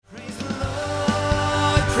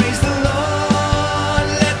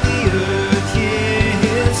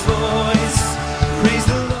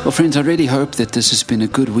Well, friends, I really hope that this has been a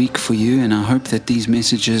good week for you, and I hope that these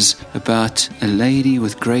messages about a lady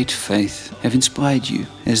with great faith have inspired you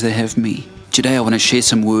as they have me. Today I want to share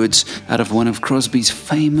some words out of one of Crosby's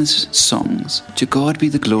famous songs. To God Be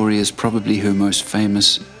the Glory is probably her most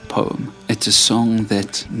famous poem. It's a song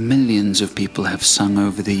that millions of people have sung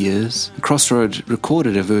over the years. Crossroad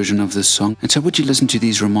recorded a version of this song, and so would you listen to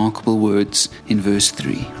these remarkable words in verse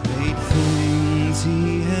 3. Great things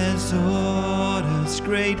He has taught us,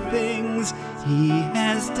 great things He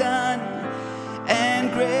has done,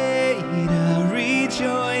 and greater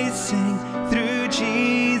rejoicing through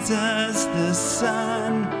Jesus the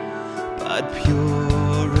Son, but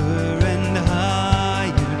purer and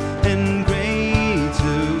higher and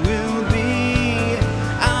greater will be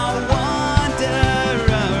our wonder,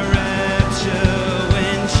 our rapture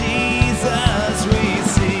when Jesus we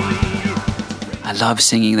see. I love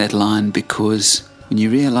singing that line because when you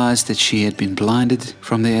realize that she had been blinded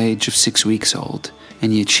from the age of 6 weeks old,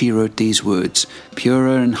 and yet she wrote these words,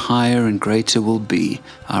 purer and higher and greater will be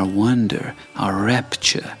our wonder, our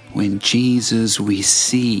rapture, when Jesus we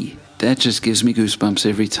see. That just gives me goosebumps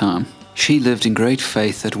every time. She lived in great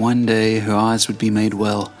faith that one day her eyes would be made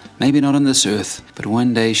well. Maybe not on this earth, but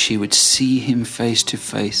one day she would see him face to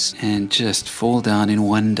face and just fall down in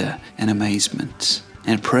wonder and amazement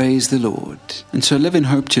and praise the Lord. And so live in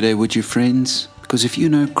hope today, would you, friends? Because if you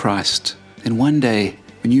know Christ, then one day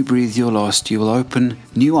when you breathe your last, you will open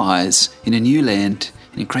new eyes in a new land,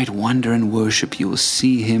 and in great wonder and worship you will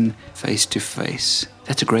see him face to face.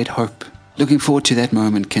 That's a great hope. Looking forward to that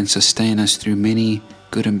moment can sustain us through many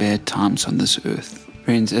good and bad times on this earth.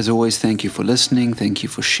 Friends, as always, thank you for listening, thank you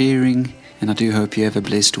for sharing, and I do hope you have a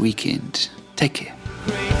blessed weekend. Take care.